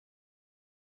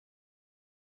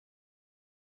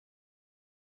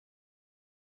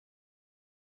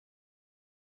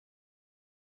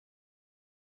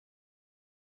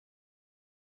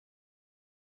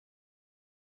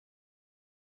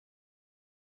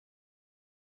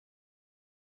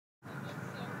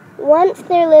Once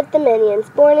there lived the minions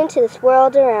born into this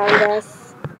world around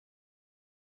us.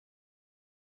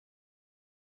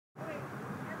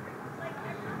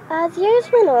 As years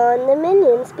went on, the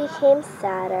minions became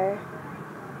sadder.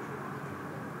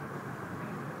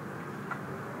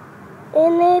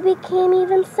 And they became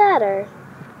even sadder.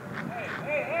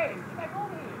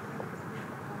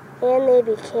 And they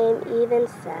became even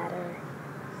sadder.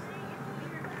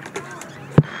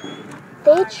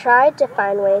 They tried to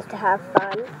find ways to have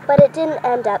fun, but it didn't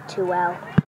end up too well.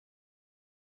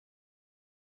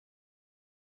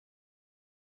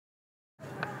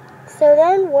 So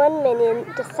then one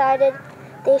minion decided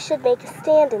they should make a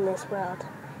stand in this world.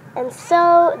 And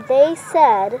so they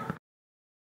said,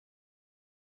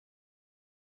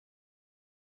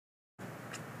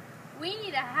 "We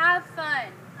need to have fun.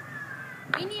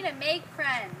 We need to make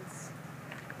friends.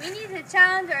 We need to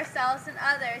challenge ourselves and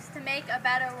others to make a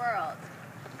better world.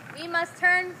 We must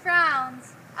turn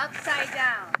frowns upside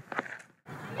down."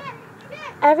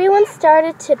 Everyone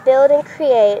started to build and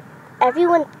create.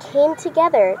 Everyone came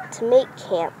together to make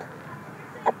camp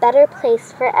a better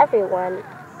place for everyone,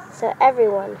 so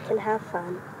everyone can have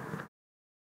fun.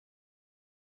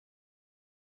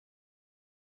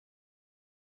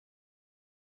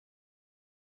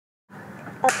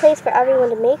 A place for everyone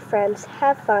to make friends,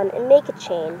 have fun, and make a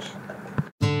change.